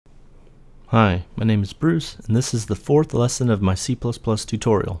Hi, my name is Bruce, and this is the fourth lesson of my C++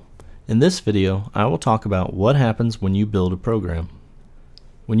 tutorial. In this video, I will talk about what happens when you build a program.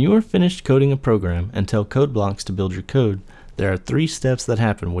 When you are finished coding a program and tell CodeBlocks to build your code, there are three steps that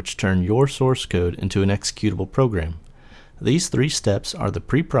happen which turn your source code into an executable program. These three steps are the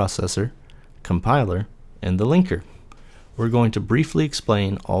preprocessor, compiler, and the linker. We're going to briefly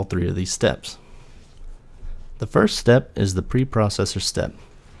explain all three of these steps. The first step is the preprocessor step.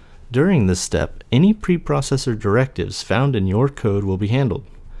 During this step, any preprocessor directives found in your code will be handled.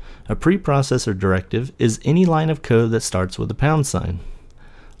 A preprocessor directive is any line of code that starts with a pound sign.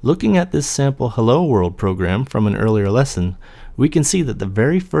 Looking at this sample Hello World program from an earlier lesson, we can see that the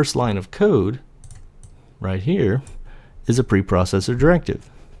very first line of code, right here, is a preprocessor directive.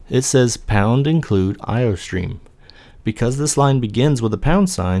 It says pound include IOStream. Because this line begins with a pound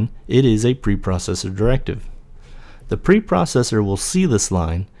sign, it is a preprocessor directive. The preprocessor will see this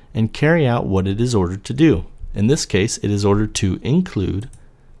line and carry out what it is ordered to do. In this case, it is ordered to include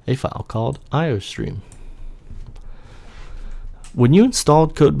a file called IOStream. When you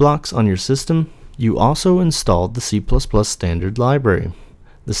installed CodeBlocks on your system, you also installed the C++ standard library.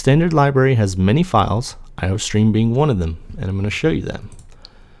 The standard library has many files, IOStream being one of them, and I'm going to show you that.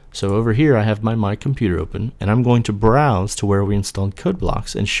 So over here I have my computer open, and I'm going to browse to where we installed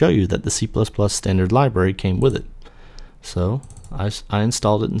CodeBlocks and show you that the C++ standard library came with it. So I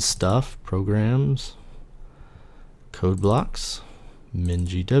installed it in Stuff, Programs, CodeBlocks,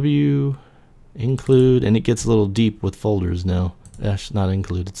 MinGW, Include, and it gets a little deep with folders now. Not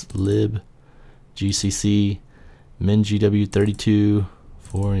Include, it's Lib, GCC, MinGW32,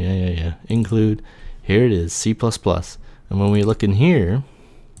 Include. Here it is, C++. And when we look in here,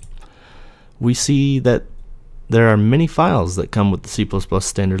 we see that there are many files that come with the C++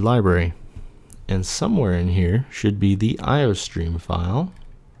 standard library. And somewhere in here should be the IOStream file.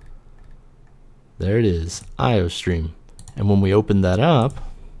 There it is, IOStream. And when we open that up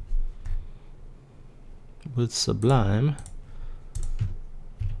with Sublime,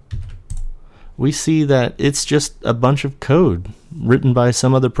 we see that it's just a bunch of code written by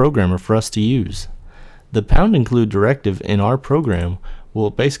some other programmer for us to use. The pound include directive in our program will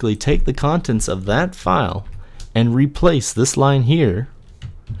basically take the contents of that file and replace this line here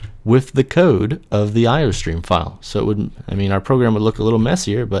with the code of the IOStream file. So it would, our program would look a little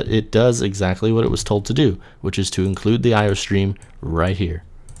messier, but it does exactly what it was told to do, which is to include the IOStream right here.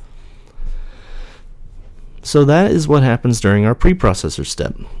 So that is what happens during our preprocessor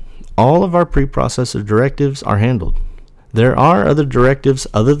step. All of our preprocessor directives are handled. There are other directives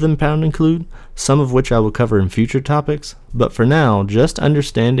other than pound include, some of which I will cover in future topics, but for now, just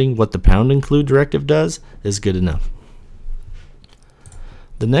understanding what the pound include directive does is good enough.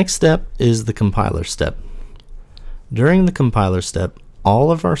 The next step is the compiler step. During the compiler step, all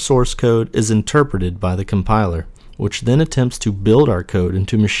of our source code is interpreted by the compiler, which then attempts to build our code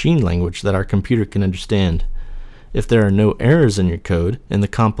into machine language that our computer can understand. If there are no errors in your code and the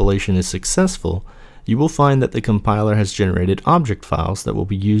compilation is successful, you will find that the compiler has generated object files that will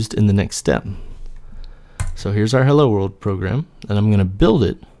be used in the next step. So here's our Hello World program, and I'm going to build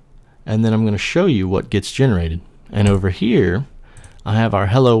it, and then I'm going to show you what gets generated. And over here, I have our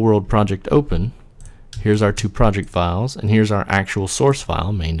Hello World project open. Here's our two project files, and here's our actual source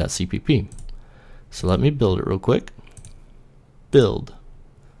file, main.cpp. So let me build it real quick. Build.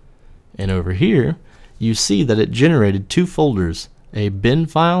 And over here, you see that it generated two folders, a bin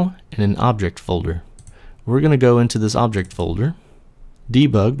file and an object folder. We're going to go into this object folder,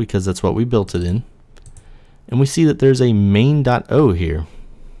 debug because that's what we built it in, and we see that there's a main.o here.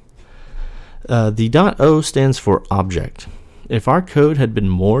 The .o stands for object. If our code had been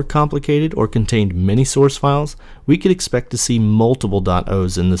more complicated or contained many source files, we could expect to see multiple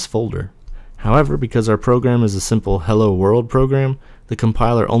 .o's in this folder. However, because our program is a simple Hello World program, the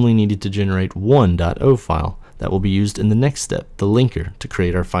compiler only needed to generate one .o file that will be used in the next step, the linker, to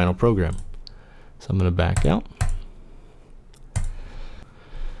create our final program. So I'm going to back out.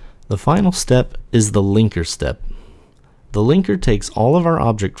 The final step is the linker step. The linker takes all of our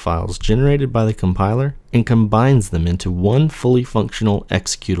object files generated by the compiler and combines them into one fully functional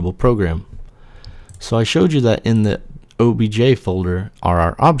executable program. So I showed you that in the obj folder are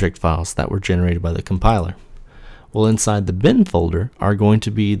our object files that were generated by the compiler. Well, inside the bin folder are going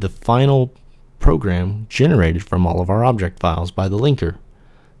to be the final program generated from all of our object files by the linker.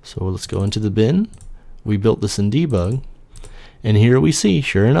 So let's go into the bin. We built this in debug, and here we see,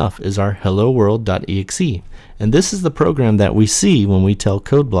 sure enough, is our hello world.exe. And this is the program that we see when we tell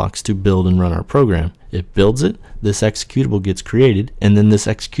CodeBlocks to build and run our program. It builds it, this executable gets created, and then this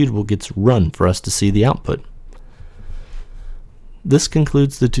executable gets run for us to see the output. This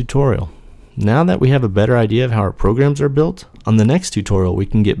concludes the tutorial. Now that we have a better idea of how our programs are built, on the next tutorial we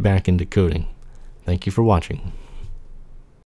can get back into coding. Thank you for watching.